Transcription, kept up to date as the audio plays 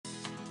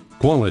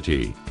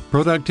quality,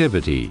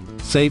 productivity,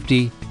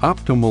 safety,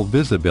 optimal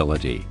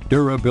visibility,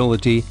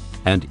 durability,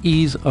 and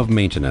ease of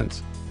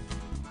maintenance.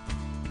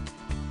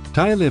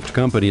 Tailift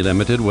Company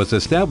Limited was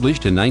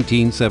established in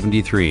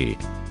 1973.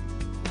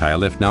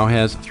 Tailift now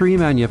has 3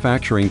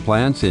 manufacturing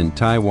plants in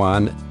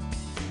Taiwan,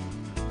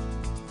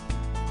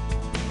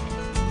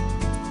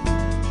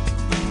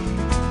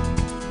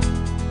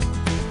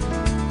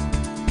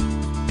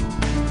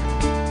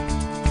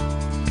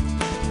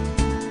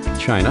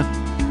 China,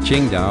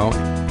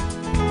 Qingdao,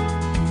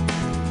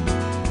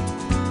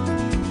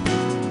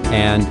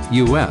 and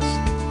U.S.,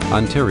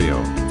 Ontario.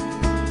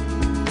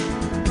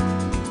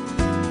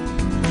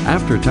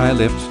 After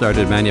Tailift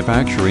started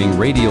manufacturing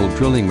radial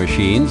drilling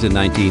machines in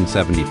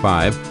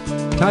 1975,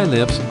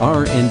 Tailift's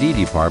R&D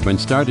department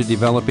started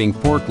developing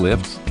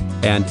forklifts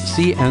and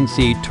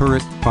CNC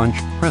turret punch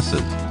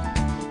presses.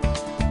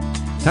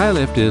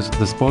 Tailift is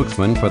the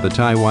spokesman for the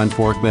Taiwan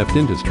forklift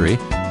industry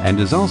and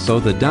is also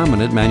the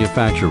dominant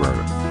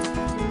manufacturer.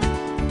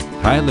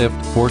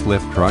 Tailift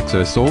forklift trucks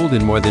are sold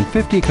in more than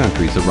 50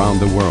 countries around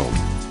the world.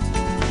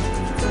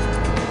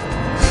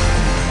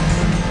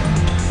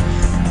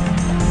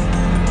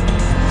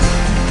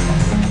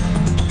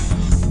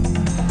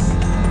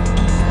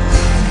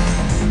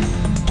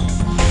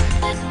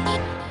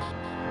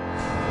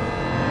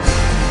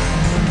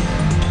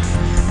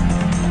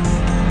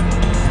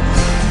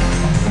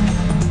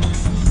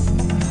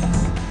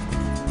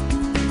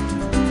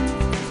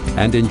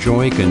 And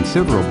enjoy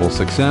considerable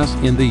success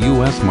in the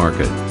U.S.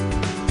 market.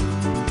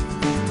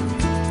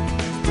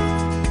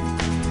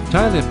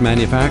 Tailift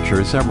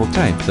manufactures several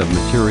types of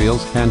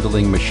materials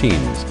handling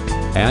machines,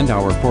 and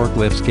our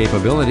forklifts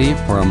capability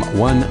from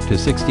 1 to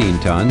 16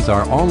 tons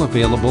are all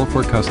available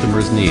for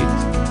customers' needs.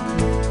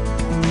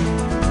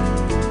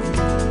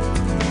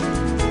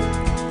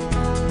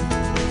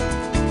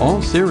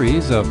 All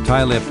series of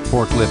Tailift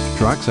forklift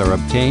trucks are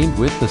obtained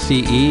with the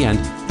CE and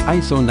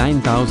ISO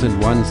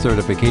 9001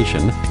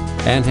 certification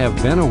and have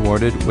been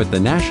awarded with the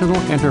National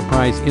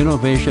Enterprise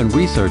Innovation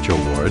Research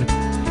Award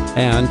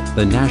and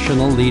the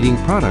National Leading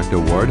Product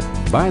Award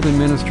by the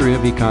Ministry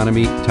of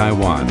Economy,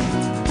 Taiwan.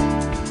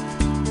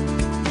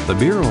 The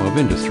Bureau of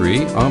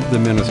Industry of the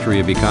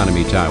Ministry of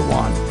Economy,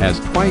 Taiwan has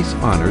twice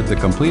honored the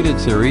completed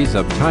series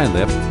of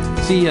Tailift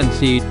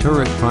CNC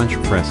turret punch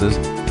presses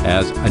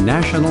as a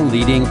national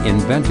leading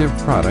inventive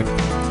product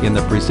in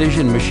the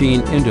precision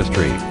machine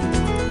industry.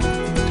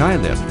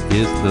 Tailift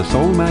is the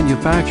sole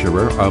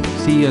manufacturer of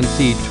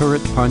CNC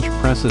turret punch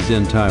presses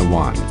in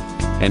Taiwan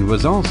and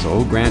was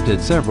also granted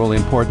several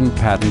important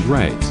patent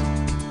rights.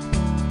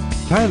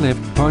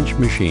 Tailift punch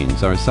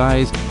machines are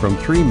sized from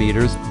 3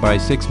 meters by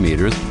 6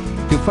 meters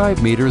to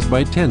 5 meters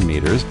by 10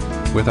 meters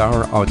with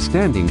our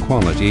outstanding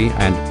quality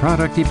and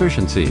product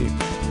efficiency.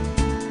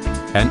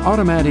 An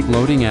automatic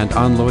loading and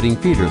unloading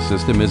feeder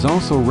system is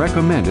also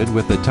recommended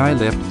with the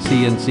Tailift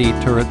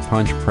CNC turret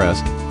punch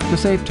press to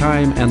save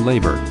time and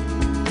labor.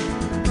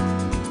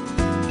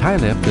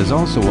 Tailift is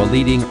also a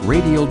leading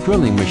radial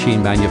drilling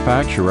machine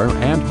manufacturer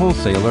and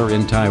wholesaler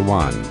in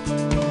Taiwan.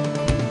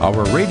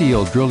 Our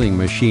radial drilling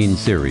machine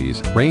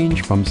series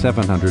range from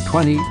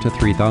 720 to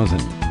 3000.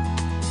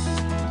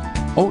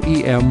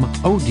 OEM,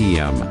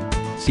 ODM,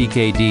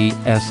 CKD,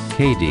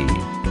 SKD.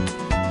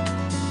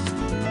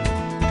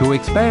 To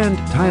expand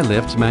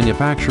Tailift's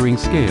manufacturing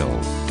scale,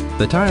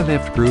 the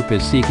Tailift Group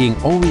is seeking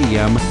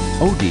OEM,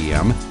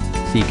 ODM,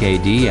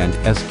 CKD, and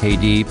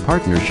SKD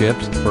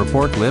partnerships for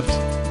forklifts,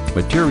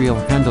 material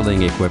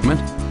handling equipment,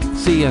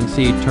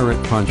 CNC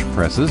turret punch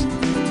presses,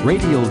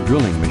 radial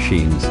drilling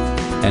machines,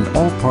 and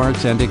all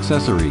parts and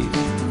accessories.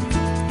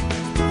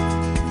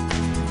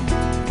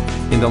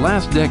 In the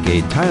last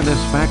decade,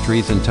 Tailift's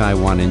factories in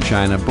Taiwan and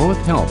China both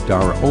helped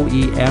our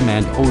OEM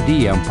and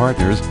ODM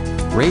partners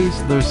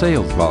raise their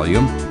sales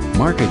volume,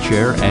 market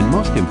share, and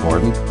most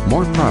important,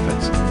 more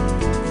profits.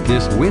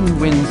 This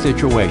win-win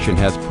situation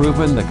has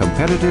proven the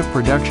competitive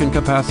production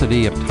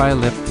capacity of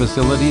Tailift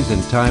facilities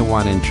in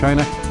Taiwan and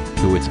China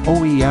to its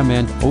OEM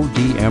and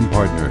ODM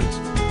partners.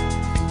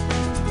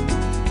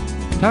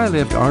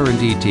 Tailift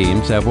R&D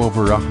teams have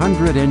over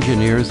 100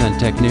 engineers and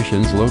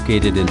technicians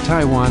located in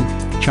Taiwan,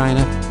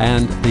 China,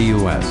 and the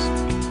U.S.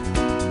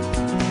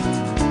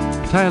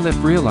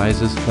 Tailift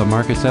realizes the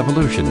market's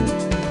evolution,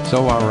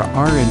 so our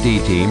R&D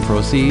team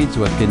proceeds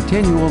with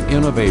continual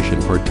innovation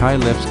for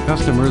Tailift's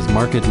customers'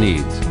 market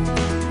needs.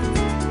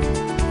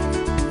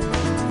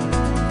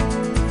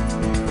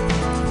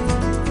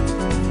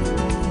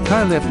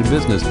 Tailift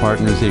business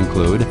partners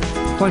include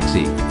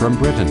Flexi from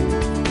Britain,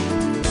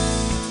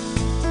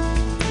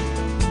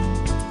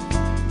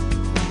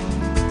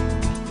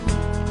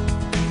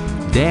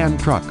 Dan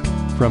Truck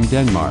from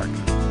Denmark,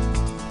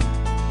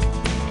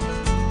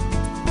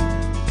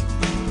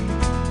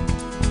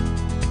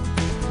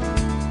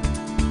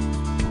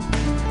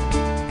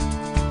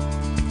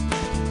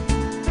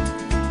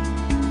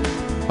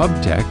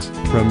 Hubtex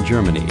from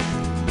Germany,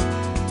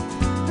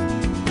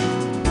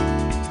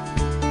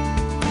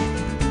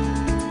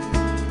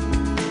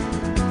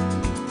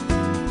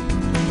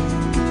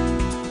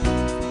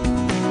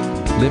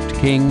 Lift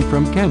King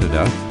from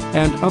Canada,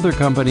 and other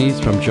companies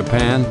from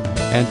Japan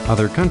and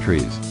other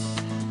countries.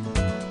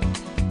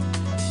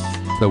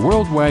 The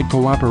worldwide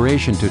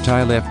cooperation to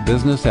Tailift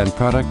business and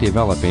product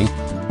developing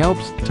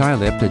helps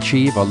Tailift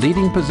achieve a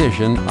leading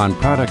position on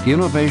product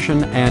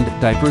innovation and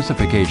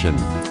diversification.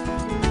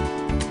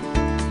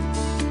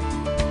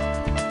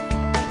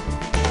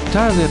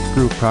 Tailift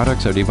Group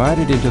products are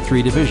divided into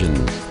 3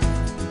 divisions: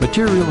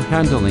 Material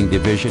Handling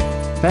Division,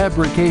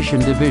 Fabrication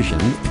Division,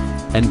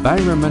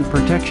 Environment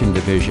Protection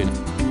Division.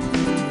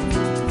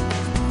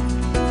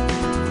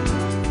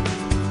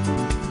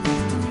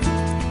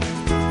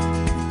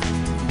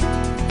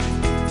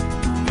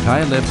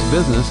 Tailift's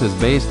business is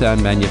based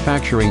on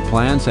manufacturing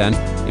plants and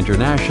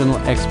international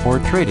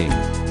export trading.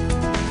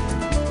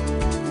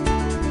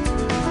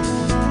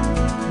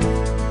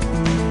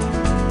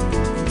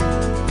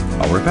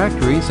 Our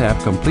factories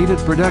have completed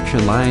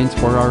production lines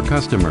for our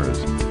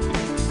customers.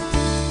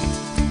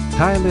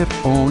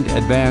 Tailift owned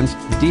advanced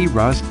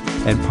derust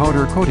and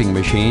powder coating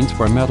machines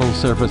for metal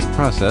surface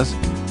process,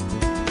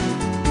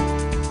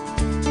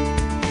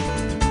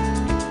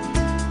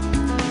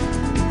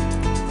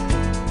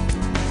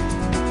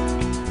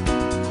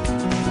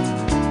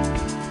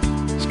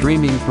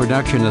 streaming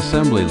production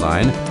assembly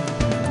line,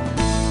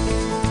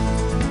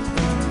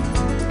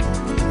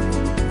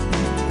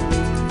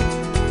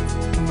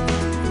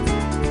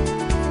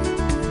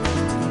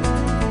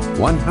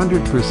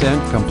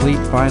 (100% complete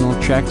final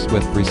checks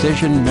with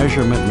precision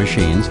measurement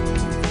machines),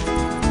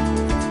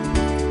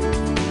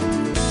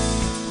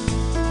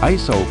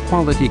 ISO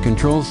quality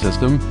control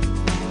system,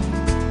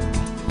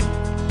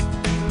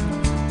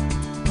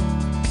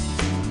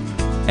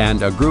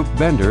 and a group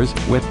vendors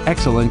with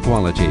excellent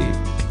quality.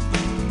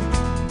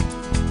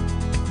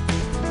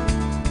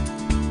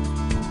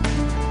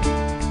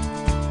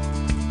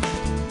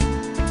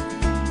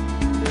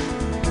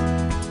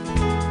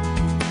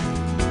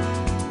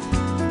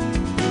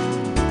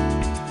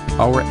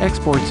 Our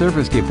export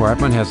service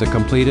department has a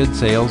completed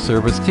sales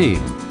service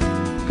team.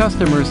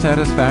 Customer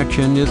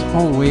satisfaction is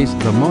always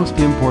the most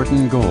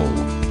important goal.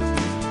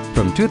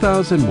 From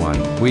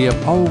 2001, we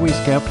have always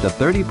kept a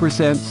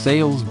 30%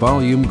 sales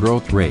volume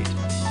growth rate.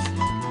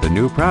 The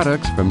new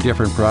products from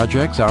different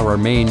projects are our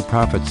main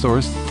profit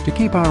source to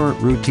keep our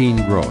routine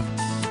growth.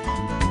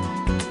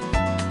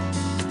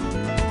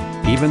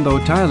 Even though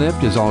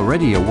Tailift is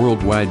already a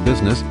worldwide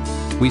business,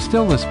 we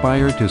still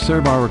aspire to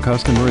serve our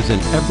customers in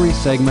every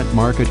segment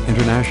market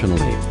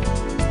internationally.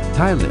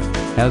 Tailift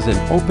has an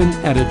open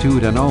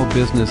attitude on all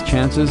business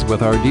chances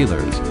with our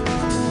dealers.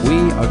 We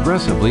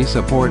aggressively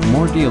support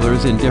more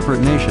dealers in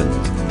different nations.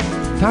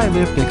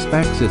 Tailift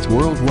expects its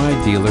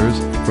worldwide dealers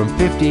from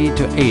 50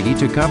 to 80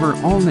 to cover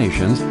all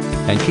nations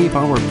and keep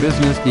our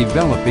business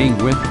developing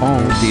with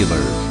all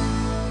dealers.